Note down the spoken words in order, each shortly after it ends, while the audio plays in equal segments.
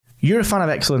You're a fan of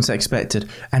Excellence Expected,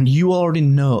 and you already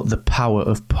know the power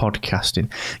of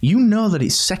podcasting. You know that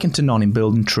it's second to none in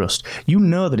building trust. You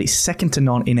know that it's second to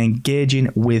none in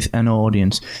engaging with an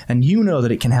audience. And you know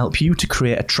that it can help you to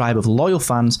create a tribe of loyal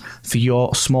fans for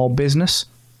your small business.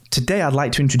 Today, I'd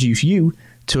like to introduce you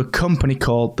to a company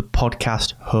called The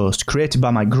Podcast Host, created by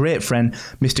my great friend,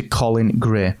 Mr. Colin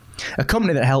Gray. A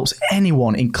company that helps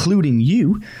anyone, including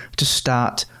you, to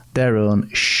start their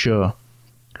own show.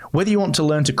 Whether you want to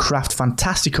learn to craft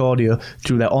fantastic audio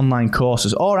through their online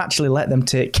courses or actually let them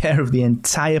take care of the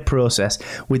entire process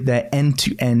with their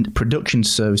end-to-end production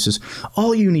services,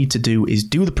 all you need to do is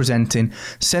do the presenting,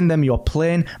 send them your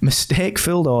plain,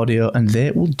 mistake-filled audio, and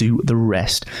they will do the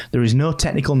rest. There is no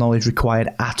technical knowledge required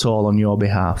at all on your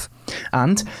behalf.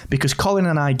 And because Colin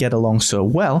and I get along so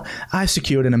well, I've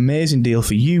secured an amazing deal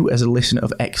for you as a listener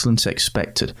of Excellence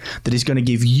Expected that is going to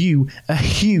give you a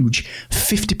huge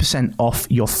 50% off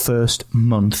your first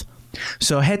month.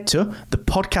 So head to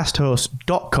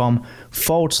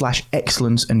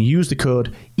thepodcasthost.com/excellence and use the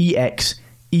code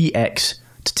EXEX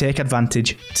to take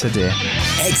advantage today.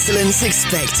 Excellence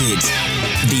Expected,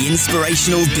 the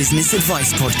inspirational business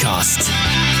advice podcast.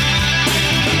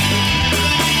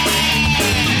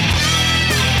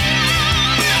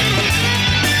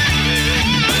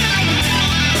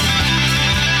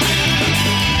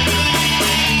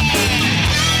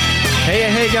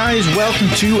 Hey guys, welcome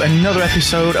to another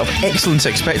episode of Excellence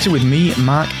Expected with me,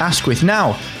 Mark Asquith.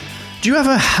 Now, do you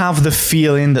ever have the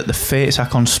feeling that the fates are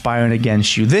conspiring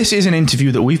against you? This is an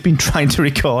interview that we've been trying to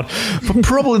record for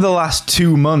probably the last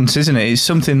 2 months, isn't it? It's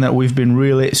something that we've been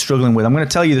really struggling with. I'm going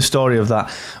to tell you the story of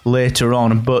that later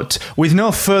on, but with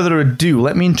no further ado,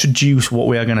 let me introduce what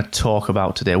we are going to talk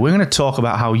about today. We're going to talk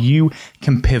about how you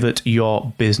can pivot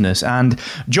your business, and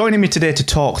joining me today to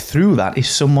talk through that is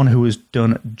someone who has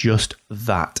done just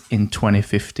that in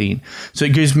 2015. So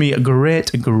it gives me a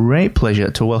great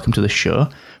pleasure to welcome to the show,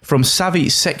 from Savvy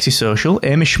Sexy Social,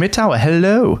 Amy Schmittauer.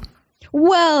 Hello.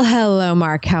 Well, hello,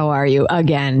 Mark. How are you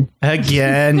again?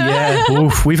 Yeah.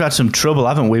 Oof, we've had some trouble,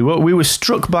 haven't we? We were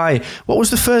struck by, what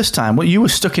was the first time? Well, you were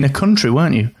stuck in a country,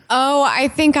 weren't you? Oh, I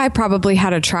think I probably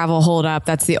had a travel hold up.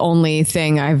 That's the only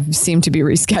thing I seem to be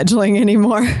rescheduling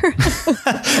anymore.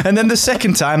 And then the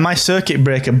second time, my circuit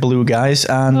breaker blew, guys.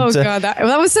 And oh God, that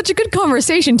was such a good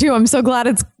conversation too. I'm so glad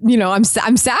it's,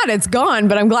 I'm sad it's gone,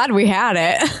 but I'm glad we had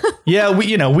it. Yeah,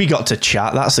 we got to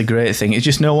chat. That's the great thing. It's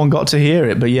just no one got to hear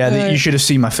it. But yeah, you should have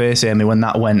seen my face, Amy, when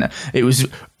that went. It was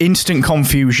instant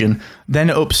confusion, then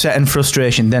upset and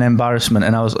frustration, then embarrassment.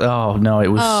 And I was,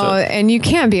 and you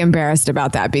can't be embarrassed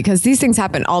about that because these things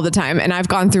happen all the time. And I've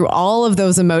gone through all of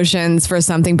those emotions for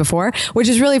something before, which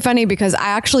is really funny because I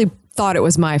actually thought it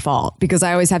was my fault because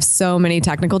I always have so many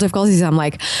technical difficulties. I'm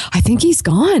like, I think he's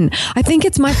gone. I think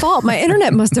it's my fault. My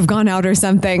internet must have gone out or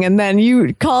something. And then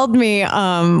you called me.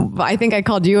 I think I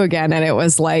called you again and it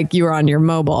was like you were on your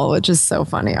mobile, which is so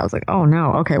funny. I was like, oh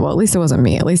no. Okay. Well, at least it wasn't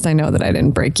me. At least I know that I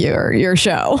didn't break your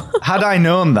show. Had I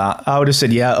known that, I would have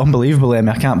said, yeah, unbelievable,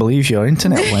 Amy. I can't believe your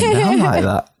internet went down like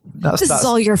that. This is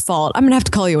all your fault. I'm going to have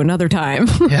to call you another time.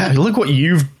 Yeah, look what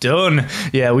you've done.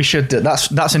 Yeah, we should.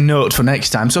 That's a note for next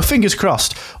time. So fingers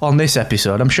crossed on this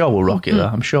episode. I'm sure we'll rock it, though.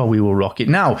 I'm sure we will rock it.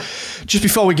 Now, just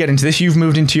before we get into this, you've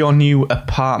moved into your new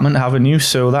apartment, haven't you?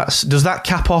 So does that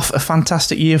cap off a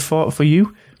fantastic year for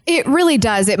you? It really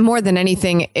does. It more than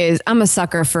anything is, I'm a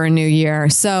sucker for a new year.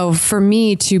 So for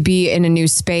me to be in a new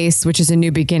space, which is a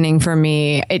new beginning for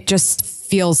me, it just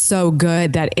feels so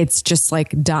good that it's just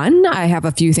like done. I have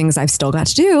a few things I've still got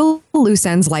to do. Loose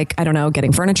ends, like, I don't know,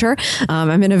 getting furniture.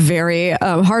 I'm in a very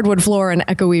hardwood floor and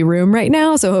echoey room right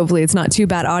now. So hopefully it's not too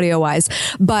bad audio wise.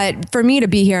 But for me to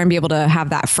be here and be able to have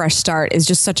that fresh start is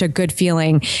just such a good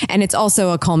feeling. And it's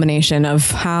also a culmination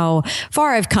of how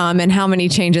far I've come and how many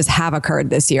changes have occurred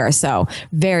this year. So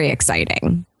very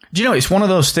exciting. Do you know, it's one of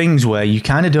those things where you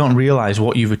kind of don't realize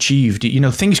what you've achieved. You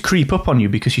know, things creep up on you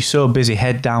because you're so busy,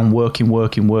 head down, working.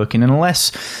 And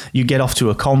unless you get off to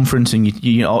a conference and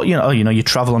you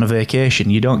travel on a vacation,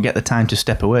 you don't get the time to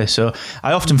step away. So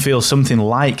I often feel something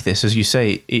like this, as you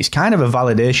say, it's kind of a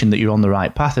validation that you're on the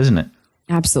right path, isn't it?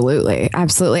 Absolutely. I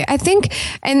think,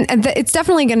 and it's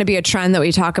definitely going to be a trend that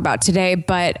we talk about today,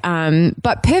 but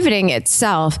pivoting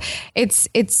itself, it's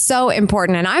so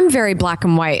important. And I'm very black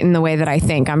and white in the way that I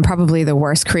think. I'm probably the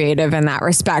worst creative in that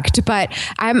respect, but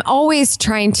I'm always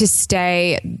trying to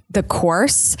stay the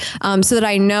course, so that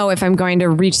I know if I'm going to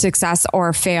reach success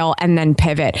or fail and then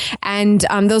pivot. And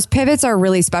those pivots are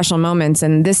really special moments.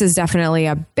 And this is definitely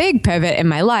a big pivot in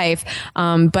my life.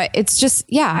 But it's just,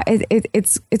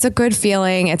 it's a good feeling.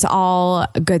 fulfilling. It's all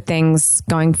good things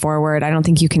going forward. I don't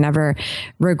think you can ever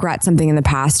regret something in the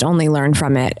past, only learn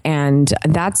from it. And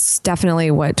that's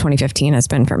definitely what 2015 has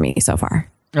been for me so far.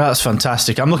 That's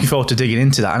fantastic. I'm looking forward to digging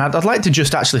into that. And I'd like to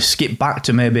just actually skip back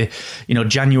to maybe,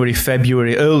 January,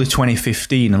 February, early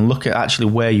 2015 and look at actually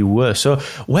where you were. So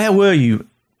where were you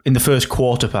in the first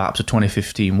quarter, perhaps, of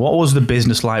 2015? What was the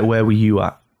business like? Where were you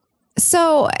at?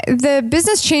 So the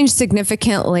business changed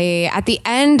significantly. At the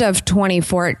end of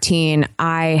 2014,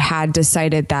 I had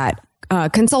decided that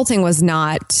consulting was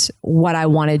not what I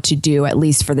wanted to do, at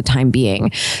least for the time being.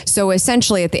 So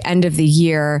essentially at the end of the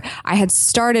year, I had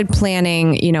started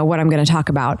planning, what I'm going to talk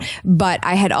about, but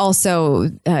I had also,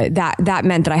 that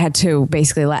meant that I had to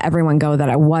basically let everyone go that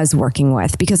I was working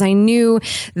with, because I knew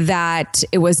that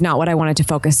it was not what I wanted to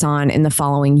focus on in the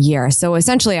following year. So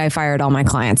essentially I fired all my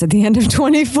clients at the end of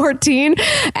 2014.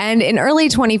 And in early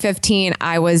 2015,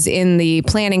 I was in the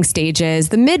planning stages,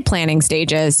 the mid-planning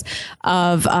stages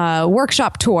of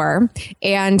workshop tour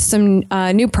and some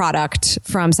new product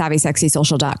from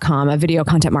SavvySexySocial.com, a video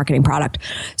content marketing product.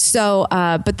 So,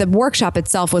 but the workshop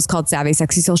itself was called Savvy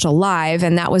Sexy Social Live.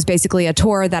 And that was basically a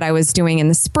tour that I was doing in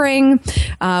the spring,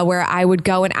 where I would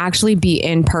go and actually be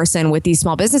in person with these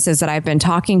small businesses that I've been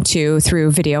talking to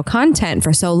through video content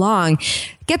for so long,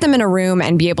 get them in a room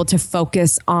and be able to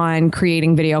focus on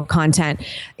creating video content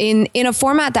in a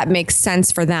format that makes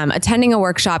sense for them, attending a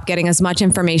workshop, getting as much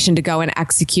information to go and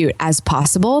execute as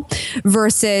possible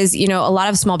versus, a lot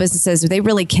of small businesses, they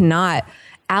really cannot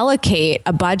allocate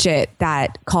a budget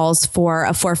that calls for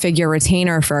a 4-figure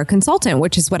retainer for a consultant,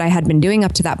 which is what I had been doing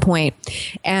up to that point.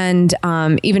 And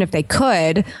even if they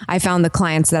could, I found the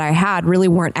clients that I had really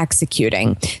weren't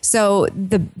executing. So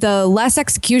the less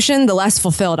execution, the less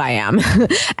fulfilled I am.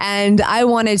 And I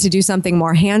wanted to do something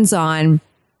more hands-on,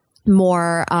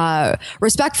 more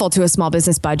respectful to a small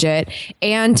business budget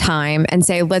and time, and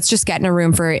say, let's just get in a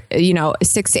room for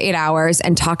 6 to 8 hours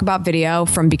and talk about video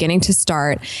from beginning to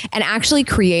start and actually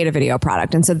create a video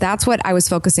product. And so that's what I was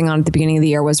focusing on at the beginning of the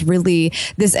year, was really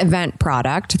this event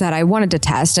product that I wanted to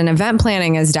test. And event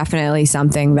planning is definitely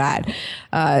something that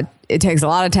it takes a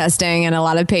lot of testing and a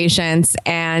lot of patience.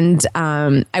 And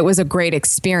it was a great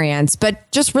experience, but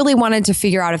just really wanted to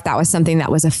figure out if that was something that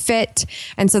was a fit.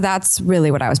 And so that's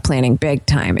really what I was planning big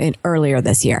time earlier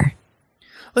this year.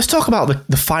 Let's talk about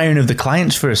the firing of the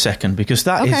clients for a second, because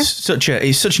that is such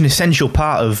an essential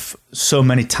part of so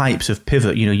many types of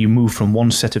pivot. You move from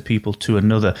one set of people to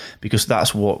another because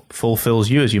that's what fulfills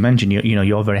you. As you mentioned,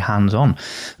 you're very hands-on.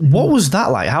 What was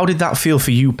that like? How did that feel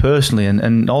for you personally?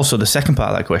 And also the second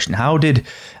part of that question, how did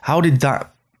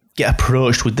that get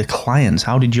approached with the clients?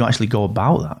 How did you actually go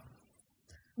about that?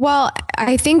 Well,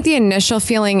 I think the initial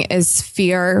feeling is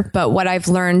fear, but what I've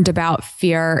learned about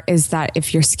fear is that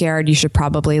if you're scared, you should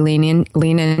probably lean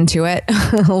into it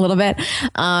a little bit,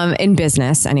 in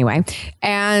business anyway.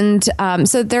 And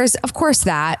so there's, of course,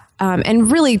 that,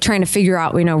 and really trying to figure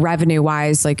out, revenue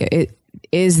wise,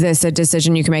 is this a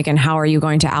decision you can make, and how are you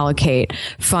going to allocate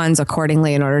funds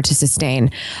accordingly in order to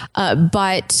sustain?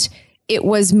 But it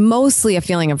was mostly a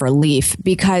feeling of relief,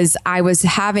 because I was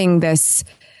having this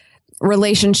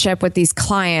relationship with these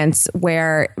clients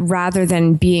where, rather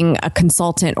than being a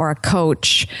consultant or a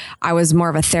coach, I was more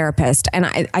of a therapist. And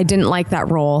I didn't like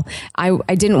that role. I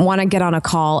didn't want to get on a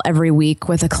call every week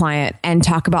with a client and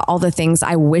talk about all the things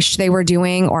I wish they were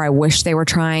doing or I wish they were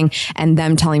trying, and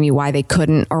them telling me why they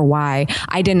couldn't or why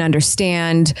I didn't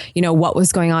understand, what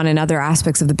was going on in other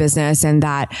aspects of the business, and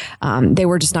that they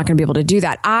were just not going to be able to do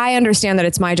that. I understand that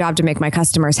it's my job to make my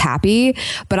customers happy,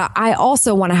 but I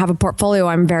also want to have a portfolio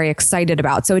I'm very excited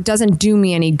about. So it doesn't do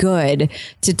me any good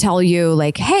to tell you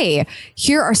hey,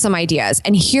 here are some ideas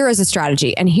and here is a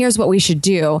strategy and here's what we should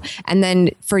do. And then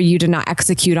for you to not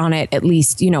execute on it, at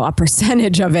least, a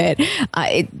percentage of it,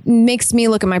 it makes me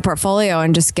look at my portfolio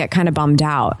and just get kind of bummed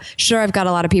out. Sure, I've got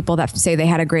a lot of people that say they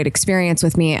had a great experience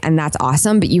with me, and that's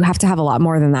awesome, but you have to have a lot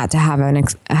more than that to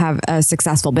have a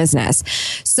successful business.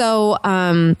 So,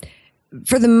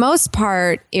 for the most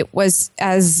part, it was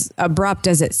as abrupt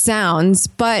as it sounds,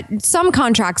 but some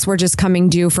contracts were just coming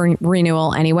due for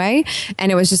renewal anyway. And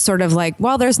it was just sort of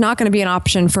well, there's not going to be an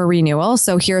option for renewal,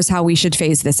 so here's how we should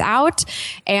phase this out.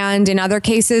 And in other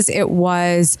cases, it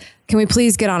was, can we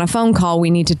please get on a phone call? We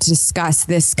need to discuss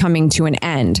this coming to an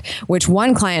end, which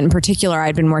one client in particular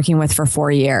I'd been working with for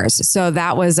 4 years. So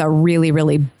that was a really,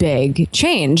 really big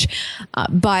change.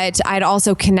 But I'd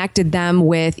also connected them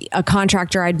with a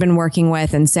contractor I'd been working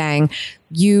with and saying,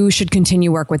 you should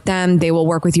continue work with them. They will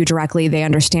work with you directly. They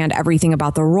understand everything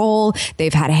about the role.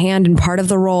 They've had a hand in part of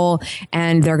the role,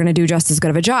 and they're going to do just as good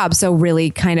of a job. So really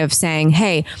kind of saying,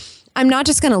 hey, I'm not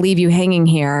just going to leave you hanging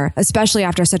here, especially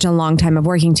after such a long time of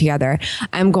working together.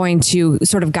 I'm going to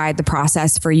sort of guide the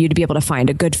process for you to be able to find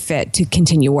a good fit to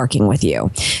continue working with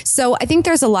you. So I think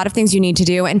there's a lot of things you need to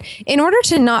do. And in order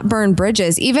to not burn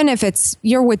bridges, even if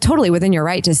you're totally within your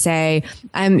right to say,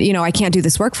 I can't do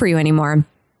this work for you anymore.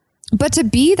 But to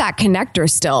be that connector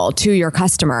still to your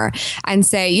customer and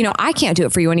say, I can't do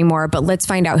it for you anymore, but let's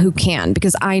find out who can,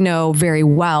 because I know very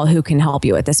well who can help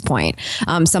you at this point.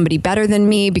 Somebody better than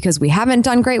me because we haven't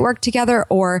done great work together,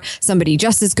 or somebody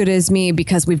just as good as me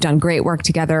because we've done great work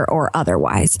together, or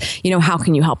otherwise. How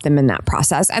can you help them in that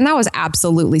process? And that was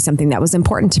absolutely something that was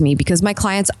important to me, because my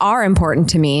clients are important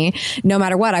to me. No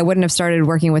matter what, I wouldn't have started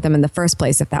working with them in the first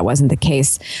place if that wasn't the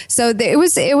case. So it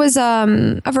was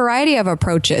a variety of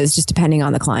approaches, just depending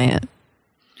on the client.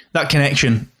 That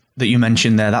connection that you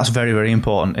mentioned there, that's very, very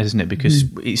important, isn't it? Because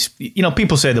it's,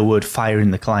 people say the word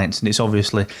firing the clients, and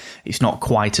it's not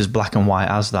quite as black and white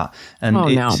as that. And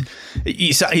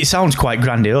it sounds quite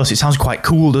grandiose. It sounds quite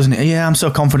cool, doesn't it? Yeah, I'm so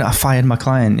confident I fired my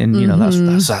client, and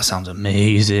that sounds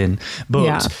amazing.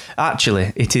 But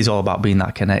actually, it is all about being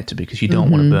that connector, because you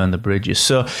don't want to burn the bridges.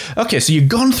 So, okay, so you've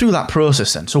gone through that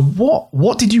process then. So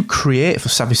what did you create for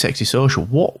Savvy Sexy Social?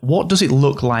 What does it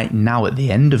look like now at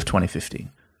the end of 2015?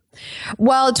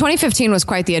 Well, 2015 was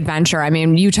quite the adventure. I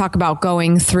mean, you talk about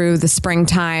going through the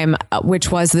springtime,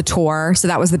 which was the tour. So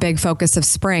that was the big focus of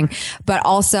spring, but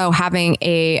also having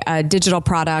a digital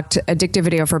product. Addictive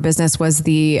Video for Business was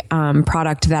the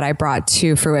product that I brought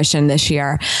to fruition this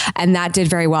year. And that did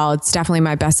very well. It's definitely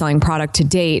my best-selling product to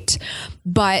date.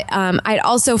 But I'd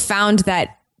also found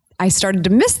that I started to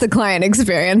miss the client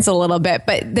experience a little bit,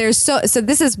 but so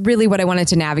this is really what I wanted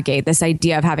to navigate, this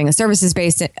idea of having a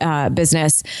services-based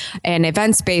business, an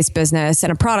events-based business,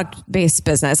 and a product-based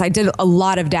business. I did a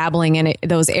lot of dabbling in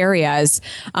those areas.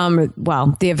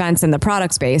 The events and the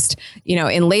products-based,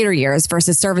 in later years,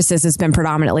 versus services has been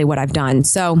predominantly what I've done.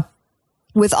 So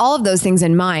with all of those things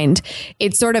in mind,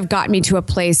 it sort of got me to a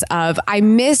place of, I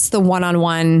miss the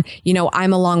one-on-one,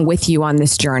 I'm along with you on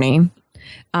this journey.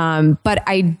 But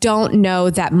I don't know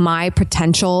that my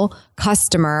potential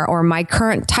customer or my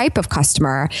current type of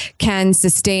customer can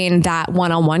sustain that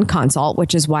one-on-one consult,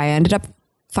 which is why I ended up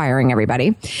firing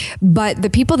everybody. But the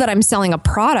people that I'm selling a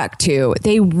product to,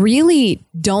 they really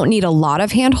don't need a lot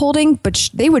of hand-holding, but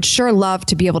they would sure love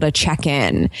to be able to check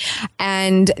in.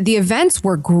 And the events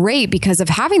were great because of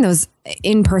having those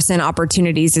in-person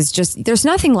opportunities. Is just, there's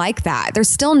nothing like that. There's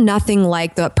still nothing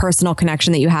like the personal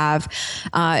connection that you have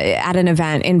at an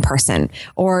event in person,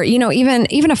 or,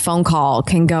 even a phone call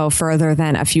can go further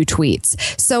than a few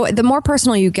tweets. So the more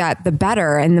personal you get, the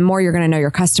better, and the more you're going to know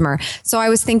your customer. So I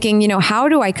was thinking, how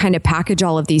do I kind of package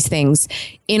all of these things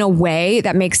in a way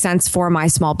that makes sense for my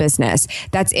small business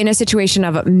that's in a situation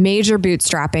of major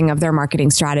bootstrapping of their marketing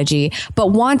strategy, but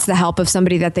wants the help of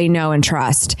somebody that they know and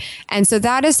trust. And so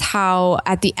that is how,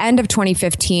 at the end of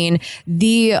 2015,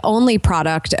 the only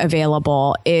product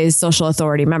available is Social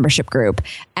Authority Membership Group.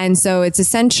 And so it's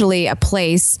essentially a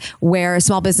place where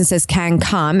small businesses can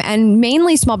come, and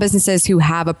mainly small businesses who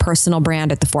have a personal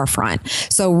brand at the forefront.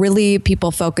 So really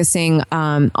people focusing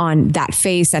on that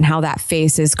face and how that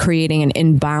face is creating an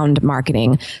inbound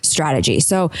marketing strategy.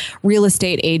 So real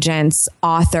estate agents,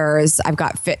 authors, I've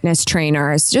got fitness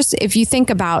trainers. Just if you think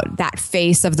about that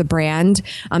face of the brand,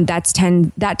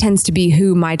 that tends to be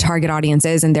who my target audience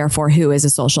is, and therefore who is a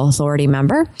Social Authority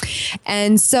member.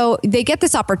 And so they get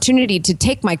this opportunity to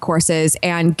take my courses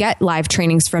and get live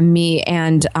trainings from me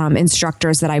and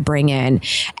instructors that I bring in.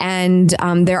 And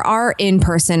there are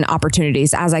in-person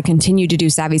opportunities as I continue to do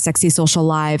Savvy Sexy Social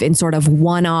Live in sort of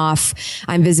one-off,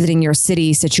 I'm visiting your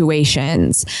city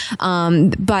situations.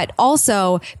 But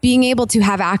also being able to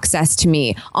have access to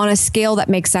me on a scale that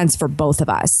makes sense for both of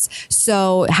us.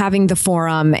 So having the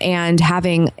forum and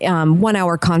having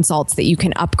 1-hour consults that you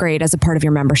can upgrade as a part of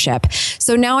your membership.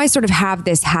 So now I sort of have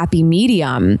this happy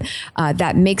medium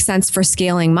that makes sense for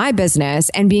scaling my business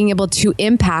and being able to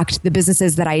impact the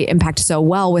businesses that I impact so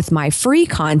well with my free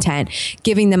content,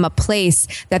 giving them a place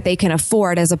that they can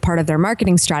afford as a part of their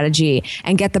marketing strategy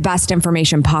and get the best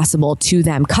information possible to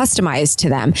them, customized to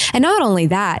them. And not only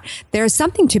that, there's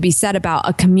something to be said about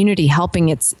a community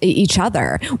helping each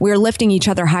other. We're lifting each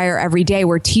other higher every day.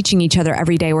 We're teaching each other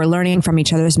every day. We're learning from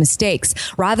each other's mistakes,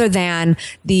 rather than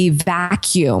the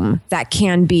vacuum that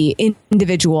can be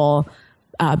individual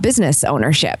business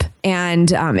ownership.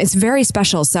 And it's very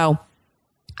special. So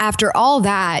after all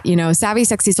that,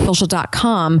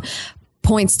 SavvySexySocial.com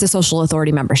points to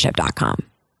SocialAuthorityMembership.com.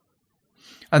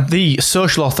 And the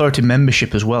social authority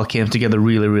membership as well came together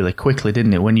really, really quickly,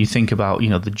 didn't it? When you think about,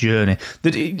 the journey,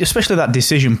 especially that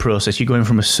decision process, you're going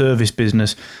from a service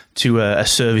business to a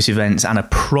service events and a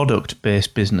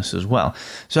product-based business as well.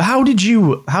 So how did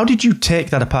you take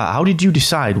that apart? How did you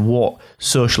decide what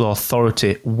social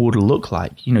authority would look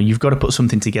like? You've got to put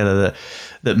something together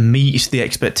that meets the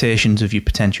expectations of your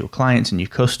potential clients and your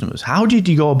customers. How did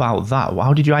you go about that?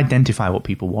 How did you identify what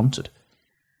people wanted?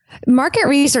 Market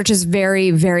research is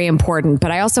very, very important, but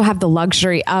I also have the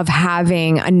luxury of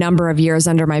having a number of years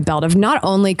under my belt of not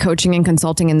only coaching and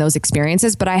consulting in those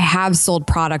experiences, but I have sold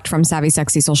product from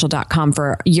SavvySexySocial.com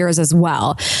for years as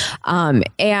well.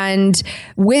 And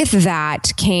with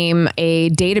that came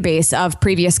a database of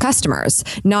previous customers,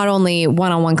 not only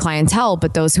one-on-one clientele,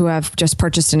 but those who have just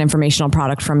purchased an informational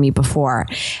product from me before.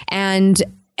 And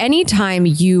anytime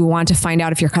you want to find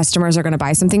out if your customers are going to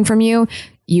buy something from you,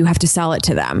 you have to sell it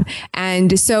to them.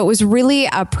 And so it was really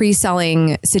a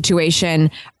pre-selling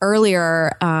situation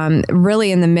earlier,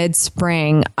 really in the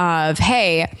mid-spring of,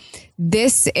 hey,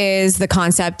 this is the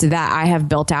concept that I have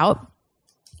built out.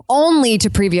 Only to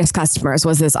previous customers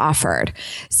was this offered,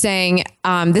 saying,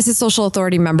 this is Social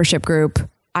Authority Membership Group.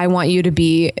 I want you to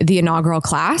be the inaugural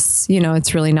class.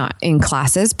 It's really not in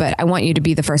classes, but I want you to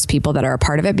be the first people that are a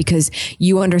part of it because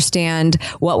you understand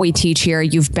what we teach here.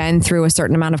 You've been through a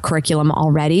certain amount of curriculum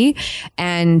already,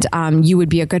 and you would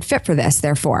be a good fit for this,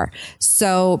 therefore.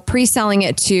 So pre-selling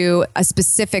it to a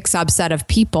specific subset of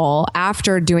people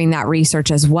after doing that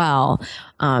research as well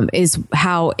is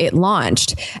how it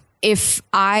launched. If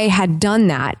I had done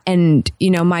that and,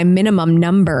 my minimum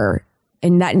number,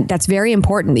 and that's very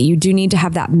important, that you do need to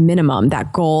have that minimum,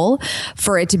 that goal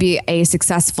for it to be a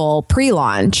successful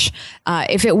pre-launch.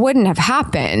 If it wouldn't have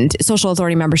happened, Social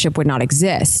Authority membership would not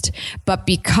exist. But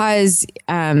because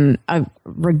a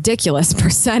ridiculous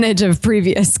percentage of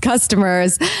previous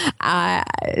customers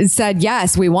said,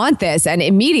 yes, we want this. And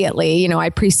immediately, I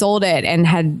pre-sold it and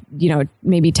had,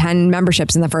 maybe 10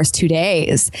 memberships in the first 2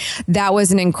 days. That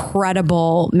was an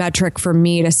incredible metric for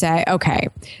me to say, okay,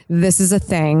 this is a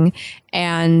thing.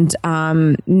 And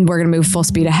we're going to move full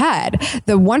speed ahead.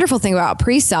 The wonderful thing about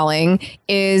pre-selling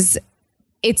is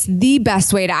it's the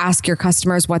best way to ask your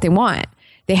customers what they want.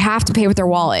 They have to pay with their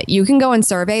wallet. You can go and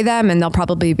survey them and they'll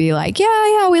probably be like,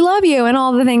 yeah, we love you and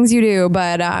all the things you do.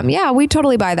 But yeah, we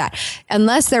totally buy that.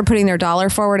 Unless they're putting their dollar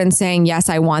forward and saying, yes,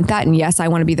 I want that. And yes, I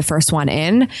want to be the first one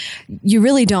in. You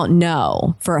really don't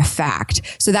know for a fact.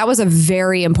 So that was a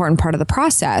very important part of the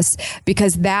process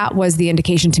because that was the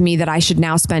indication to me that I should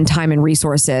now spend time and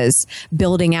resources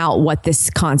building out what this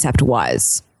concept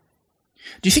was.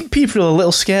 Do you think people are a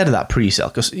little scared of that pre-sale?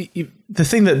 Because the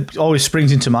thing that always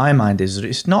springs into my mind is that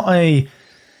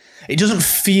it doesn't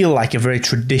feel like a very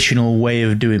traditional way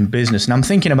of doing business. And I'm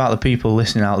thinking about the people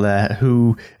listening out there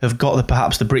who have got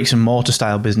perhaps the bricks and mortar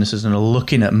style businesses and are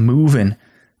looking at moving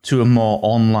to a more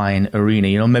online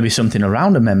arena, maybe something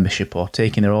around a membership or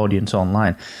taking their audience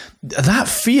online. That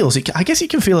feels, I guess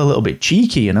it can feel a little bit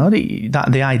cheeky,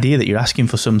 the idea that you're asking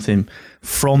for something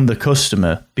from the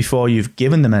customer before you've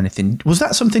given them anything. Was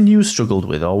that something you struggled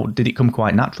with, or did it come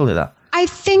quite naturally, that? I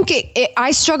think I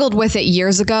struggled with it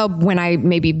years ago when I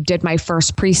maybe did my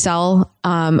first pre-sell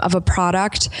of a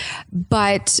product,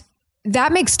 but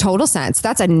that makes total sense.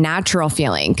 That's a natural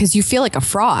feeling because you feel like a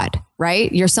fraud,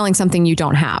 right? You're selling something you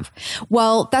don't have.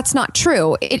 Well, that's not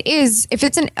true. It is,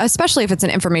 especially if it's an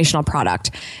informational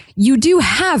product, you do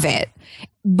have it.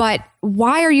 But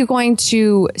why are you going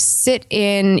to sit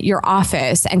in your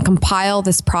office and compile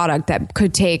this product that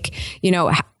could take,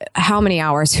 how many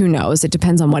hours? Who knows? It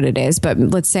depends on what it is. But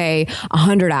let's say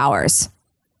 100 hours.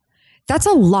 That's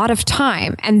a lot of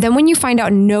time. And then when you find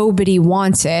out nobody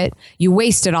wants it, you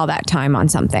wasted all that time on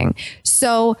something.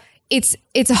 So it's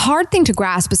a hard thing to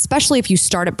grasp, especially if you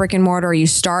start at brick and mortar or you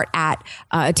start at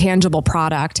a tangible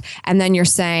product. And then you're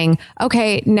saying,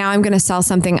 okay, now I'm going to sell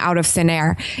something out of thin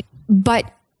air.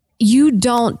 But you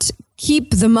don't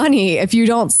keep the money if you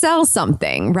don't sell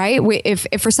something, right? If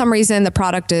for some reason the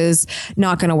product is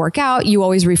not going to work out, you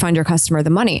always refund your customer the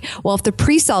money. Well, if the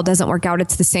pre-sale doesn't work out,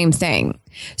 it's the same thing.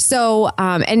 So,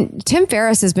 and Tim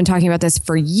Ferriss has been talking about this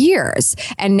for years.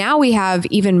 And now we have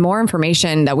even more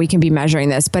information that we can be measuring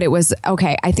this. But it was,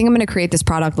 okay, I think I'm going to create this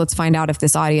product. Let's find out if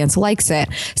this audience likes it.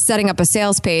 Setting up a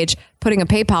sales page, putting a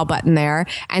PayPal button there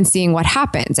and seeing what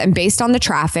happens. And based on the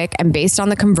traffic and based on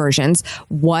the conversions,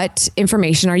 what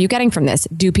information are you getting from this?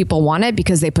 Do people want it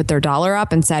because they put their dollar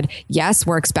up and said, yes,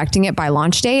 we're expecting it by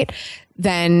launch date?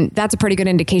 Then that's a pretty good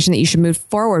indication that you should move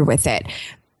forward with it.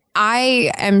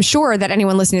 I am sure that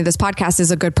anyone listening to this podcast is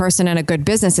a good person and a good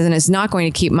business and is not going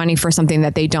to keep money for something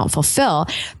that they don't fulfill.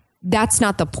 that's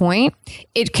not the point.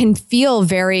 It can feel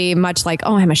very much like,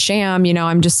 oh, I'm a sham.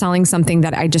 I'm just selling something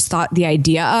that I just thought the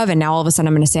idea of. And now all of a sudden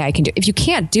I'm going to say I can do it. If you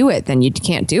can't do it, then you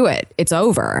can't do it. It's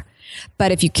over.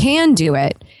 But if you can do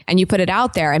it and you put it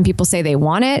out there and people say they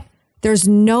want it, there's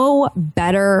no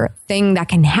better thing that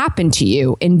can happen to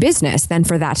you in business than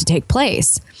for that to take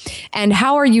place. And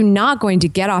how are you not going to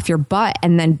get off your butt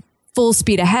and then full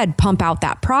speed ahead, pump out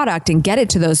that product and get it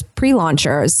to those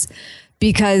pre-launchers?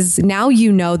 Because now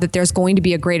you know that there's going to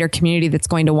be a greater community that's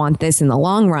going to want this in the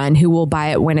long run, who will buy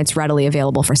it when it's readily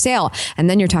available for sale. And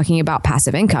then you're talking about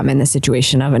passive income in the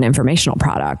situation of an informational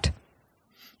product.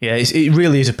 Yeah, it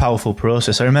really is a powerful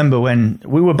process. I remember when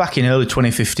we were back in early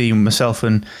 2015, myself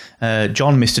and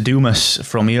John, Mr. Dumas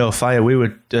from EO Fire, we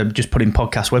were just putting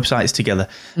podcast websites together.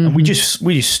 Mm-hmm. And we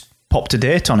just popped a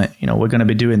date on it. We're going to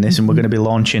be doing this and we're going to be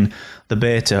launching the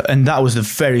beta. And that was the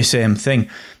very same thing.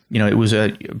 It was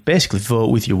basically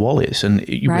vote with your wallets. And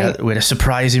we had a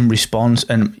surprising response.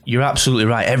 And you're absolutely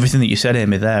right. Everything that you said,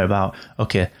 Amy, there about,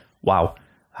 okay, wow,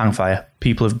 Hangfire,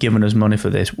 people have given us money for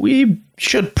this. We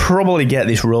should probably get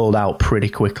this rolled out pretty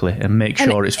quickly and make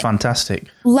sure it's fantastic.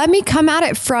 Let me come at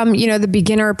it from, the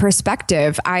beginner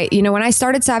perspective. When I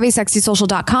started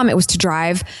SavvySexySocial.com, it was to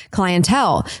drive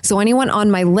clientele. So anyone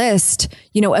on my list,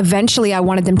 eventually I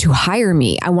wanted them to hire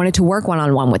me. I wanted to work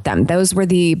one-on-one with them. Those were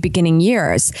the beginning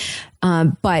years.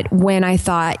 But when I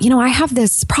thought, I have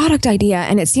this product idea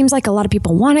and it seems like a lot of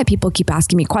people want it. People keep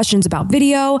asking me questions about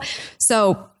video.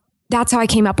 So that's how I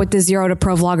came up with the Zero to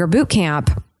Pro Vlogger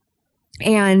Bootcamp.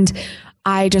 And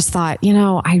I just thought,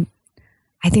 I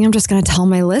think I'm just going to tell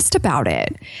my list about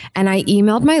it. And I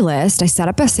emailed my list. I set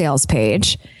up a sales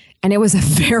page. And it was a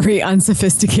very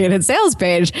unsophisticated sales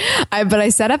page. But I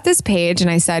set up this page and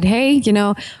I said, hey,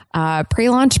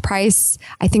 pre-launch price,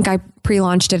 I think I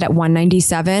pre-launched it at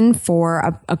 $197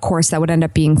 for a course that would end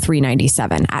up being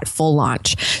 $397 at full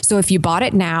launch. So if you bought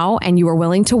it now and you were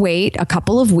willing to wait a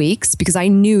couple of weeks, because I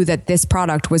knew that this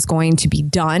product was going to be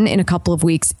done in a couple of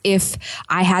weeks if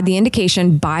I had the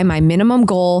indication by my minimum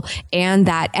goal and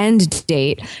that end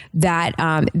date that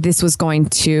this was going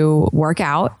to work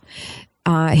out.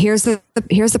 Here's the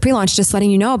pre-launch, just letting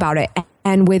you know about it.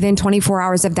 And within 24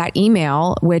 hours of that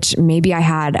email, which maybe I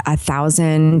had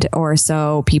 1,000 or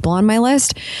so people on my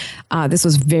list. This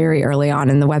was very early on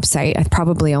in the website,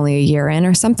 probably only a year in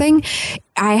or something.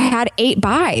 I had 8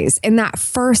 buys in that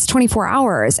first 24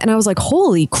 hours. And I was like,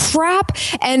 holy crap.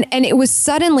 And it was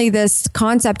suddenly this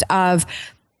concept of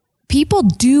people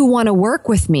do want to work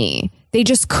with me. They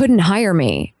just couldn't hire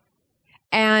me.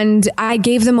 And I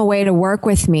gave them a way to work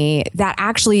with me that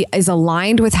actually is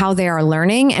aligned with how they are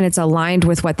learning, and it's aligned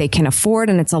with what they can afford,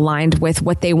 and it's aligned with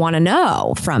what they want to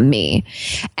know from me.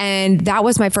 And that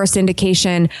was my first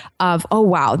indication of, oh,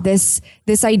 wow, this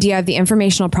idea of the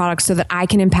informational product so that I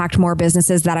can impact more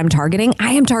businesses that I'm targeting.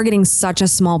 I am targeting such a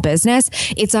small business.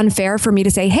 It's unfair for me to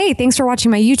say, hey, thanks for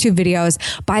watching my YouTube videos.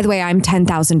 By the way, I'm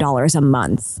 $10,000 a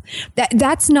month.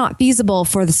 That's not feasible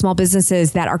for the small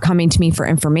businesses that are coming to me for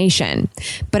information.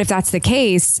 But if that's the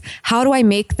case, how do I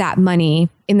make that money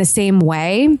in the same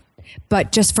way,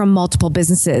 but just from multiple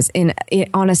businesses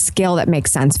on a scale that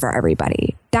makes sense for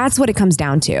everybody? That's what it comes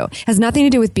down to. It has nothing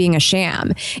to do with being a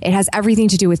sham. It has everything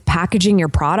to do with packaging your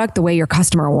product the way your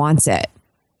customer wants it.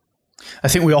 I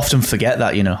think we often forget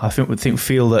that, I think we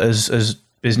feel that as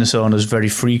business owners, very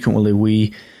frequently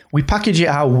we package it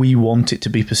how we want it to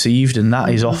be perceived, and that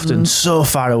is often so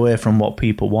far away from what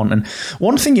people want. And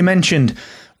one thing you mentioned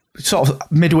sort of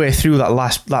midway through that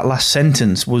last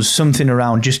sentence was something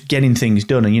around just getting things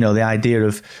done, and the idea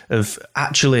of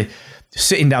actually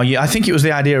sitting down. I think it was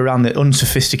the idea around the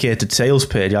unsophisticated sales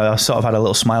page. I sort of had a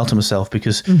little smile to myself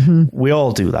because we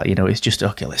all do that. It's just,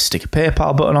 okay, let's stick a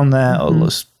PayPal button on there, or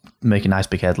let's make a nice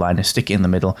big headline and stick it in the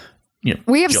middle.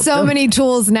 We have so many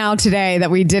tools now today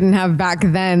that we didn't have back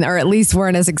then, or at least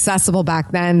weren't as accessible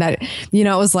back then, that,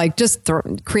 it was like, just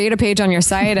create a page on your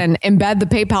site and embed the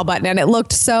PayPal button. And it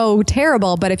looked so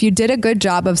terrible. But if you did a good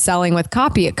job of selling with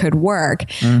copy, it could work.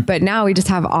 But now we just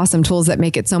have awesome tools that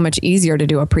make it so much easier to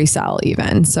do a pre-sale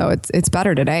even. So it's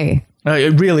better today.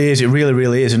 It really is. It really,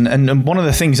 really is. And one of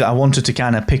the things that I wanted to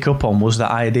kind of pick up on was the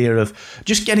idea of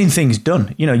just getting things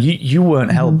done. You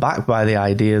weren't held back by the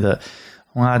idea that,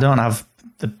 well, I don't have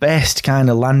the best kind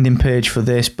of landing page for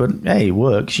this, but hey, it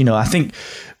works. I think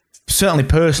certainly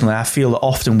personally, I feel that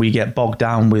often we get bogged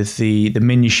down with the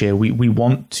minutiae. We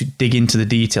want to dig into the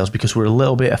details because we're a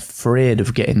little bit afraid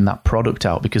of getting that product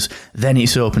out, because then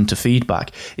it's open to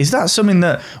feedback. Is that something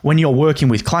that when you're working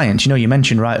with clients, you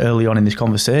mentioned right early on in this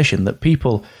conversation that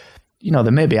people,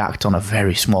 they maybe act on a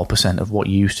very small % of what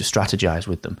you used to strategize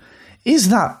with them. Is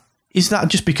that Is that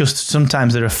just because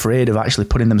sometimes they're afraid of actually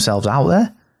putting themselves out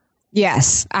there?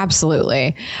 Yes,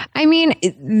 absolutely. I mean,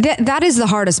 that is the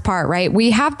hardest part, right?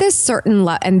 We have this certain,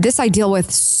 and this I deal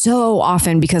with so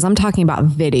often because I'm talking about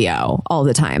video all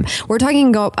the time. We're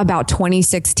talking about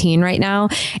 2016 right now.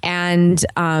 And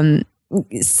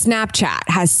Snapchat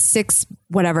has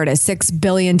 6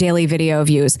 billion daily video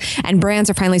views. And brands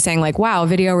are finally saying like, wow,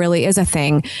 video really is a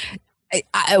thing.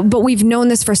 But we've known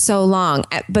this for so long.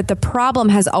 But the problem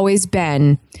has always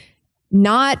been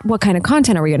not what kind of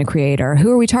content are we going to create or who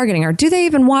are we targeting or do they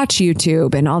even watch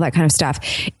YouTube and all that kind of stuff.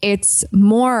 It's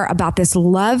more about this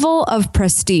level of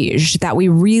prestige that we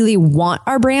really want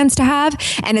our brands to have.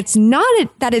 And it's not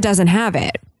that it doesn't have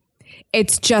it.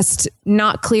 It's just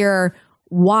not clear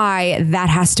why that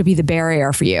has to be the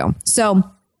barrier for you. So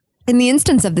in the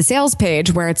instance of the sales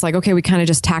page where it's like, okay, we kind of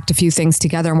just tacked a few things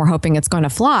together and we're hoping it's going to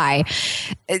fly.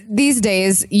 These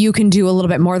days, you can do a little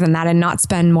bit more than that and not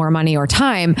spend more money or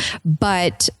time.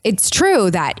 But it's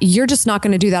true that you're just not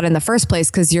going to do that in the first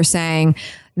place because you're saying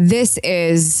this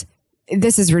is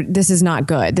not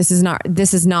good. This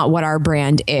is not what our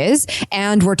brand is.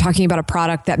 And we're talking about a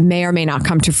product that may or may not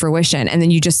come to fruition. And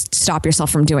then you just stop yourself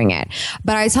from doing it.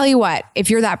 But I tell you what, if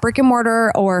you're that brick and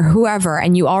mortar or whoever,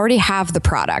 and you already have the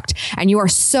product and you are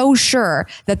so sure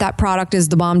that that product is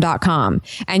thebomb.com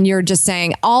and you're just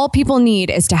saying all people need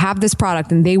is to have this product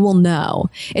and they will know.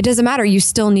 It doesn't matter. You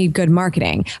still need good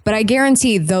marketing. But I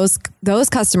guarantee those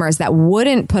customers that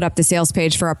wouldn't put up the sales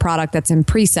page for a product that's in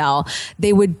pre-sale,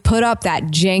 they would put up that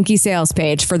janky sales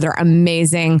page for their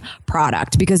amazing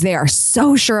product because they are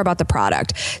so sure about the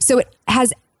product. So it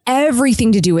has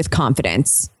everything to do with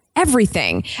confidence,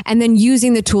 everything. And then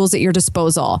using the tools at your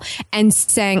disposal and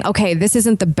saying, okay, this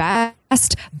isn't the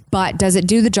best, but does it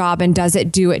do the job and does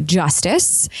it do it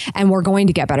justice? And we're going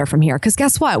to get better from here. Because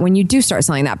guess what? When you do start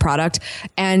selling that product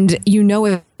and you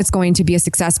know it's going to be a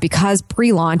success because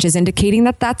pre-launch is indicating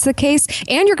that that's the case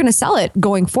and you're going to sell it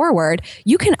going forward,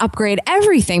 you can upgrade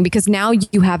everything because now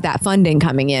you have that funding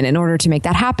coming in order to make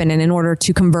that happen and in order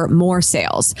to convert more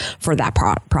sales for that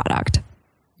product.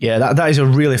 Yeah, that is a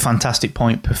really fantastic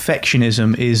point.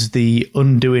 Perfectionism is the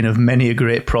undoing of many a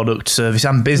great product, service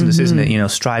and business, isn't it? You know,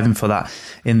 striving for that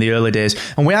in the early days.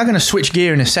 And we are going to switch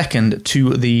gear in a second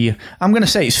to I'm going to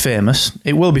say it's famous.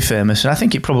 It will be famous. And I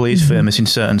think it probably is famous in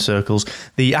certain circles,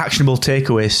 the actionable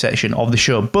takeaways section of the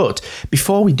show. But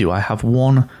before we do, I have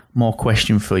one more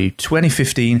question for you.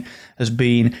 2015 has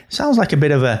been, sounds like a bit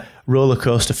of a roller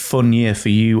coaster fun year for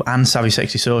you and Savvy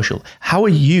Sexy Social. How are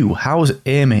you? How's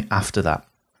Amy after that?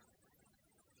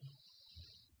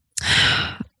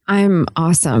 I'm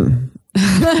awesome.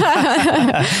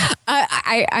 I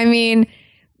mean,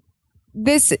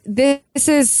 this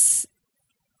has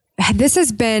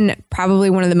been probably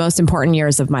one of the most important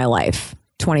years of my life,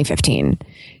 2015.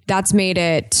 That's made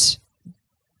it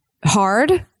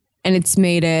hard and it's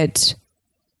made it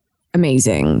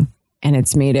amazing and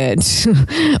it's made it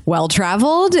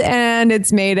well-traveled and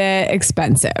it's made it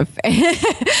expensive.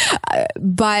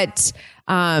 But,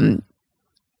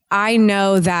 I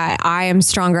know that I am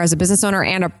stronger as a business owner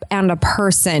and a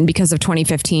person because of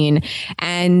 2015.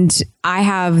 And I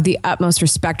have the utmost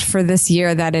respect for this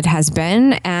year that it has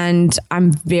been. And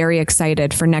I'm very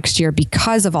excited for next year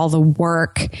because of all the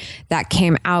work that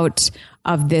came out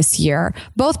of this year,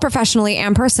 both professionally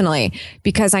and personally,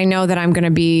 because I know that I'm going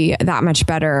to be that much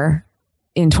better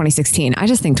in 2016. I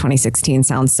just think 2016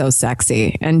 sounds so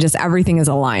sexy and just everything is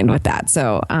aligned with that.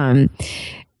 So I'm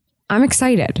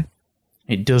excited.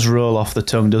 It does roll off the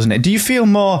tongue, doesn't it? Do you feel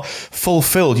more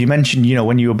fulfilled? You mentioned,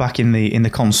 when you were back in the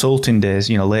consulting days,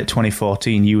 late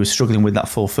 2014, you were struggling with that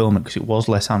fulfillment because it was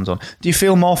less hands-on. Do you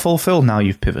feel more fulfilled now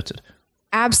you've pivoted?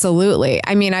 Absolutely.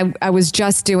 I mean, I was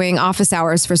just doing office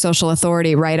hours for Social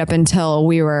Authority right up until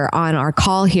we were on our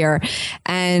call here.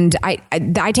 And I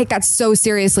take that so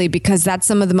seriously because that's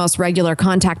some of the most regular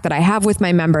contact that I have with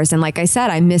my members. And like I said,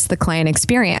 I miss the client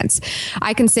experience.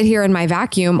 I can sit here in my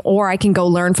vacuum or I can go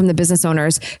learn from the business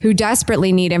owners who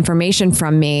desperately need information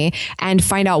from me and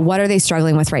find out what are they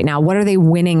struggling with right now? What are they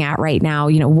winning at right now?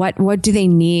 What do they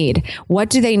need? What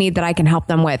do they need that I can help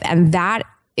them with? And that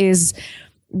is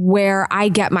where I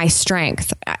get my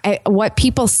strength. What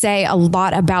people say a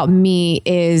lot about me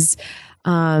is,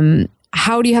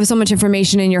 how do you have so much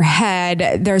information in your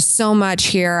head? There's so much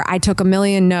here. I took 1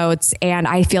 million notes and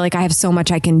I feel like I have so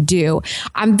much I can do.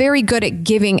 I'm very good at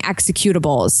giving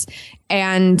executables.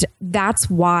 And that's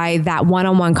why that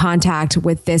one-on-one contact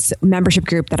with this membership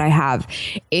group that I have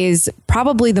is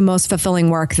probably the most fulfilling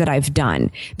work that I've done,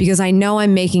 because I know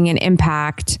I'm making an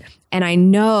impact. And I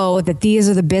know that these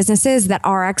are the businesses that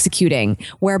are executing,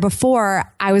 where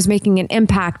before I was making an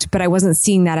impact, but I wasn't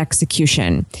seeing that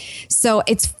execution. So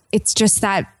it's just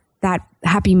that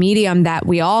happy medium that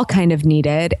we all kind of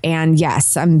needed. And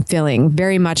yes, I'm feeling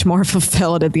very much more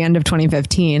fulfilled at the end of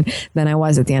 2015 than I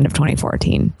was at the end of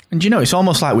 2014. And it's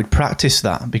almost like we'd practice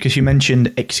that, because you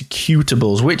mentioned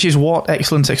executables, which is what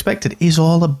Excellence Expected is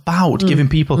all about, giving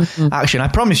people action. I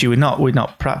promise you, we'd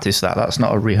not practice that. That's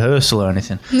not a rehearsal or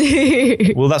anything.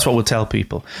 Well, that's what we'll tell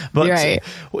people. But right.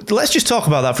 Let's just talk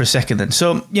about that for a second then.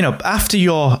 So, after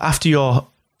your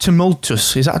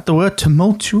tumultuous, is that the word?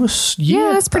 Tumultuous?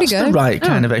 Yeah, that's pretty good. The right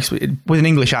kind of with an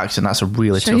English accent, that's a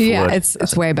really tough word. Yeah,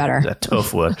 it's way better. A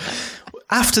tough word.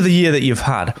 After the year that you've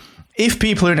had, if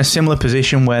people are in a similar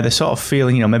position where they're sort of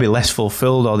feeling, maybe less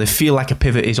fulfilled, or they feel like a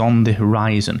pivot is on the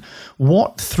horizon,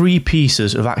 what 3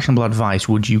 pieces of actionable advice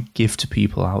would you give to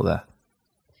people out there?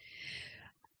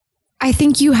 I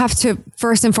think you have to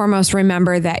first and foremost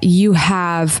remember that you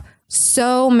have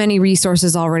so many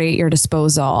resources already at your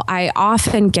disposal. I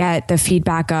often get the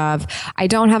feedback of, I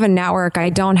don't have a network, I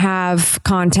don't have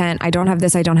content, I don't have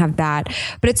this, I don't have that.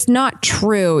 But it's not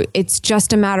true. It's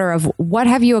just a matter of what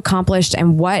have you accomplished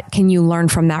and what can you learn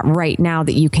from that right now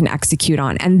that you can execute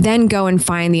on, and then go and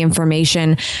find the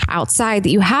information outside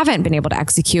that you haven't been able to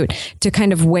execute to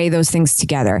kind of weigh those things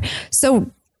together. So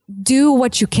do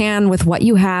what you can with what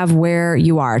you have where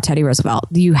you are, Teddy Roosevelt.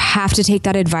 You have to take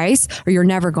that advice or you're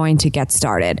never going to get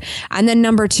started. And then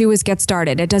number 2 is get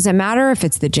started. It doesn't matter if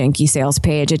it's the janky sales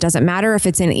page. It doesn't matter if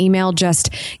it's an email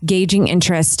just gauging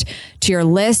interest to your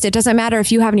list. It doesn't matter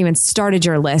if you haven't even started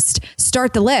your list.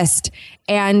 Start the list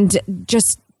and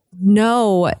just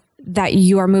know that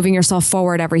you are moving yourself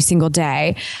forward every single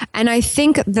day. And I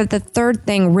think that the third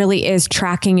thing really is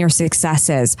tracking your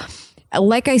successes.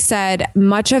 Like I said,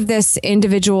 much of this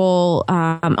individual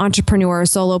entrepreneur,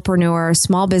 solopreneur,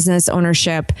 small business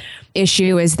ownership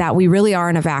issue is that we really are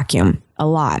in a vacuum a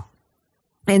lot.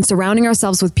 And surrounding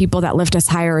ourselves with people that lift us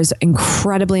higher is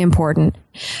incredibly important.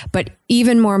 But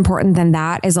even more important than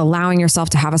that is allowing yourself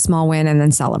to have a small win and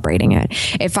then celebrating it.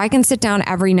 If I can sit down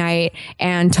every night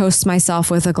and toast myself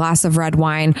with a glass of red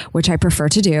wine, which I prefer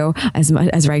to do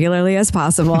as regularly as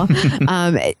possible,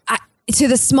 to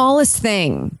the smallest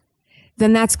thing,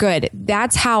 then that's good.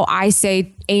 That's how I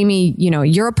say, Amy,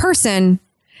 you're a person,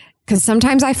 because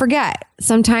sometimes I forget.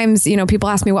 Sometimes, people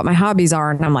ask me what my hobbies are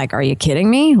and I'm like, are you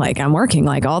kidding me? Like, I'm working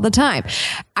all the time.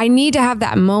 I need to have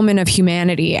that moment of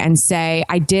humanity and say,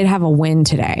 I did have a win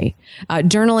today.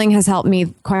 Journaling has helped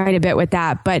me quite a bit with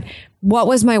that. But what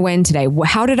was my win today?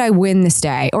 How did I win this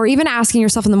day? Or even asking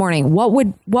yourself in the morning, what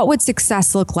would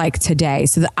success look like today,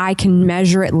 so that I can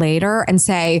measure it later and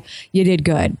say, you did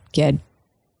good, kid.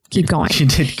 Keep going. You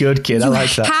did good, kid. I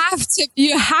like that.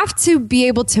 You have to be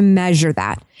able to measure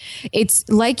that. It's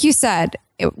like you said,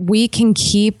 we can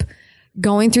keep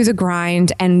going through the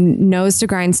grind and nose to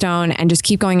grindstone and just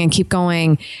keep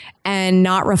going and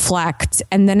not reflect.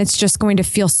 And then it's just going to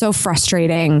feel so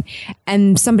frustrating.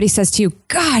 And somebody says to you,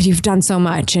 God, you've done so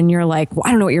much. And you're like, well,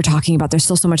 I don't know what you're talking about. There's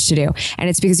still so much to do. And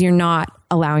it's because you're not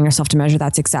allowing yourself to measure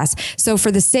that success. So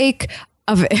for the sake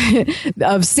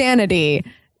of sanity,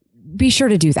 be sure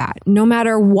to do that, no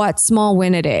matter what small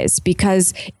win it is,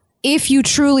 because if you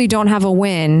truly don't have a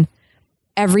win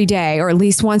every day or at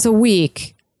least once a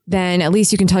week, then at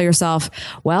least you can tell yourself,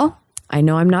 well, I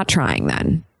know I'm not trying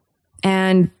then.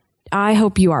 And I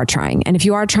hope you are trying. And if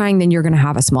you are trying, then you're going to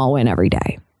have a small win every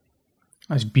day.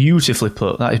 That's beautifully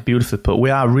put. That is beautifully put. We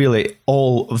are really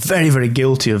all very, very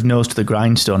guilty of nose to the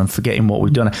grindstone and forgetting what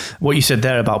we've done. What you said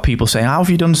there about people saying, how have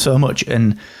you done so much?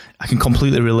 And I can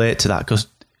completely relate to that, because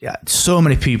so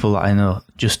many people that I know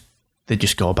they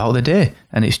just go about their day,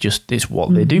 and it's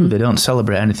what they do. They don't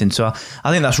celebrate anything. So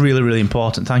I think that's really, really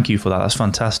important. Thank you for that. That's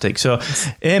fantastic. So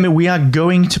Amy, we are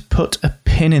going to put a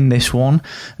pin in this one,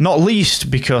 not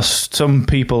least because some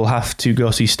people have to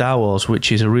go see Star Wars,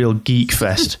 which is a real geek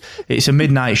fest. It's a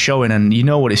midnight showing, and you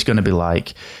know what it's going to be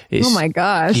like. Oh my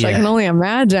gosh, I can only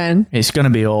imagine. It's going to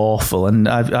be awful. And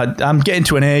I'm getting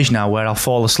to an age now where I'll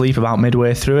fall asleep about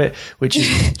midway through it, which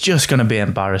is just going to be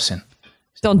embarrassing.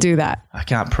 Don't do that. I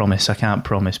can't promise.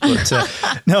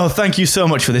 But no, thank you so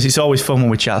much for this. It's always fun when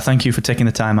we chat. Thank you for taking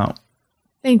the time out.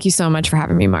 Thank you so much for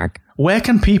having me, Mark. Where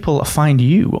can people find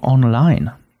you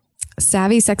online?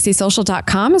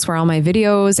 SavvySexySocial.com is where all my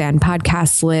videos and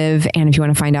podcasts live. And if you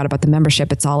want to find out about the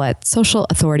membership, it's all at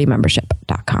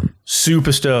socialauthoritymembership.com.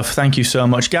 Super stuff. Thank you so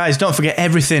much. Guys, don't forget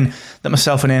everything that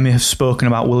myself and Amy have spoken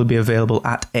about will be available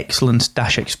at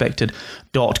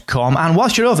excellence-expected.com. And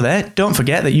whilst you're over there, don't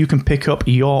forget that you can pick up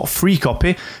your free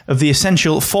copy of the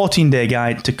essential 14-day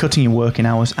guide to cutting your working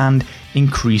hours and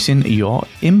increasing your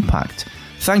impact.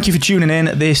 Thank you for tuning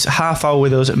in. This half hour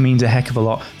with us means a heck of a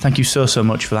lot. Thank you so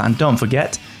much for that. And don't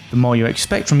forget, the more you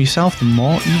expect from yourself, the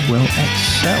more you will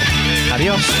excel.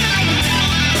 Adios.